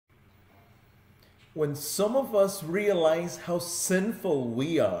When some of us realize how sinful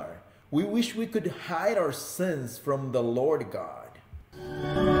we are, we wish we could hide our sins from the Lord God.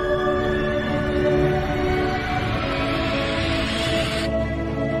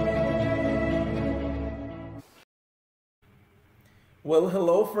 Well,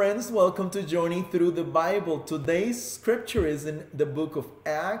 hello friends, welcome to Journey Through the Bible. Today's scripture is in the book of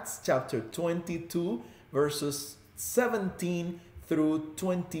Acts, chapter 22, verses 17 through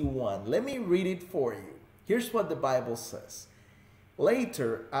 21. Let me read it for you. Here's what the Bible says.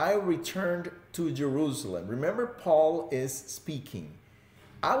 Later, I returned to Jerusalem. Remember, Paul is speaking.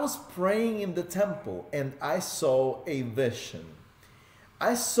 I was praying in the temple and I saw a vision.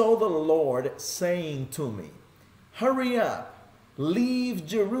 I saw the Lord saying to me, "Hurry up, leave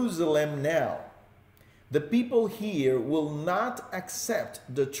Jerusalem now. The people here will not accept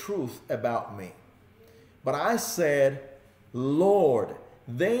the truth about me." But I said, "Lord,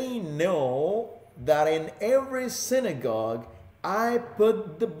 they know that in every synagogue I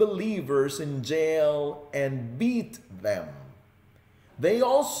put the believers in jail and beat them. They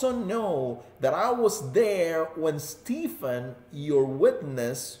also know that I was there when Stephen, your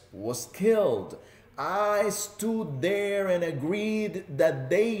witness, was killed. I stood there and agreed that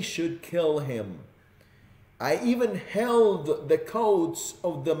they should kill him. I even held the coats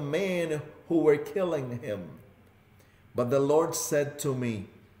of the men who were killing him. But the Lord said to me,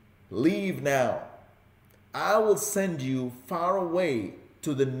 'Leave now. I will send you far away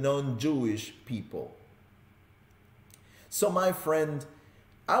to the non-Jewish people.'" So my friend,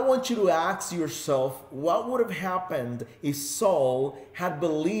 I want you to ask yourself what would have happened if Saul had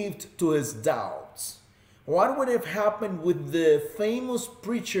believed to his doubts. What would have happened with the famous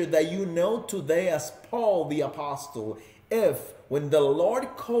preacher that you know today as Paul the Apostle if, when the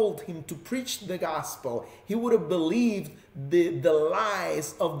Lord called him to preach the gospel, he would have believed the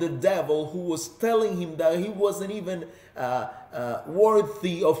lies of the devil who was telling him that he wasn't even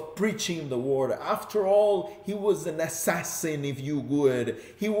worthy of preaching the word. After all, he was an assassin, if you would.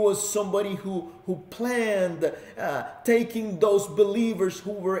 He was somebody who planned taking those believers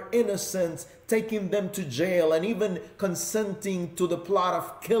who were innocent, taking them to jail, and even consenting to the plot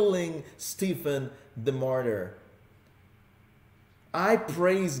of killing Stephen the martyr. I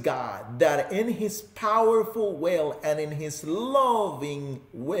praise God that in his powerful will and in his loving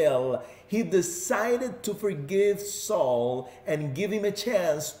will, he decided to forgive Saul and give him a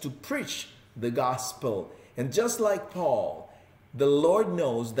chance to preach the gospel. And just like Paul, the Lord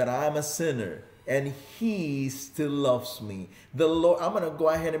knows that I'm a sinner and he still loves me. The Lord, I'm going to go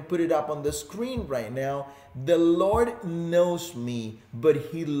ahead and put it up on the screen right now. The Lord knows me, but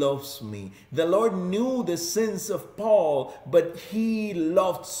he loves me. The Lord knew the sins of Paul, but he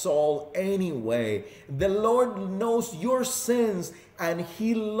loved Saul anyway. The Lord knows your sins, and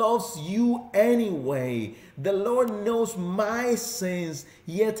he loves you anyway. The Lord knows my sins,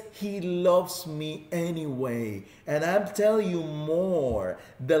 yet he loves me anyway. And I'll tell you more.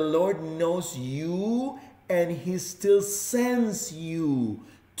 The Lord knows you, and he still sends you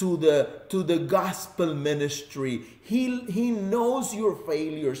to the gospel ministry. He knows your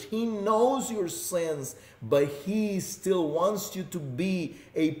failures. He knows your sins, but he still wants you to be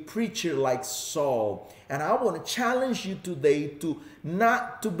a preacher like Saul. And I want to challenge you today to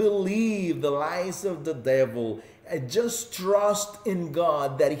not to believe the lies of the devil. Just trust in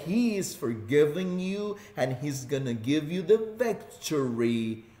God that he is forgiving you and he's going to give you the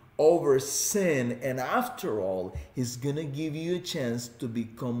victory over sin, and after all, he's gonna give you a chance to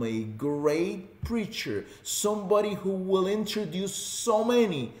become a great preacher, somebody who will introduce so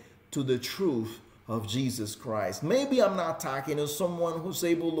many to the truth of Jesus Christ. Maybe I'm not talking to someone who's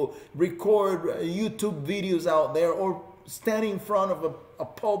able to record YouTube videos out there or stand in front of a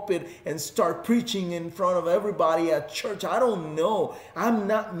pulpit and start preaching in front of everybody at church. I don't know. I'm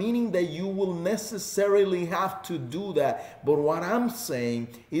not meaning that you will necessarily have to do that. But what I'm saying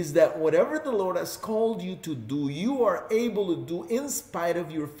is that whatever the Lord has called you to do, you are able to do in spite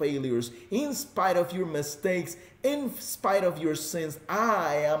of your failures, in spite of your mistakes, in spite of your sins.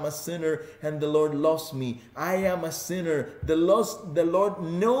 I am a sinner and the Lord loves me. I am a sinner. The Lord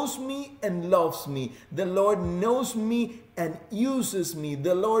knows me and loves me. The Lord knows me and uses me.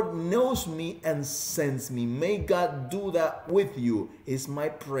 The Lord knows me and sends me. May God do that with you, is my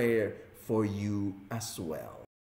prayer for you as well.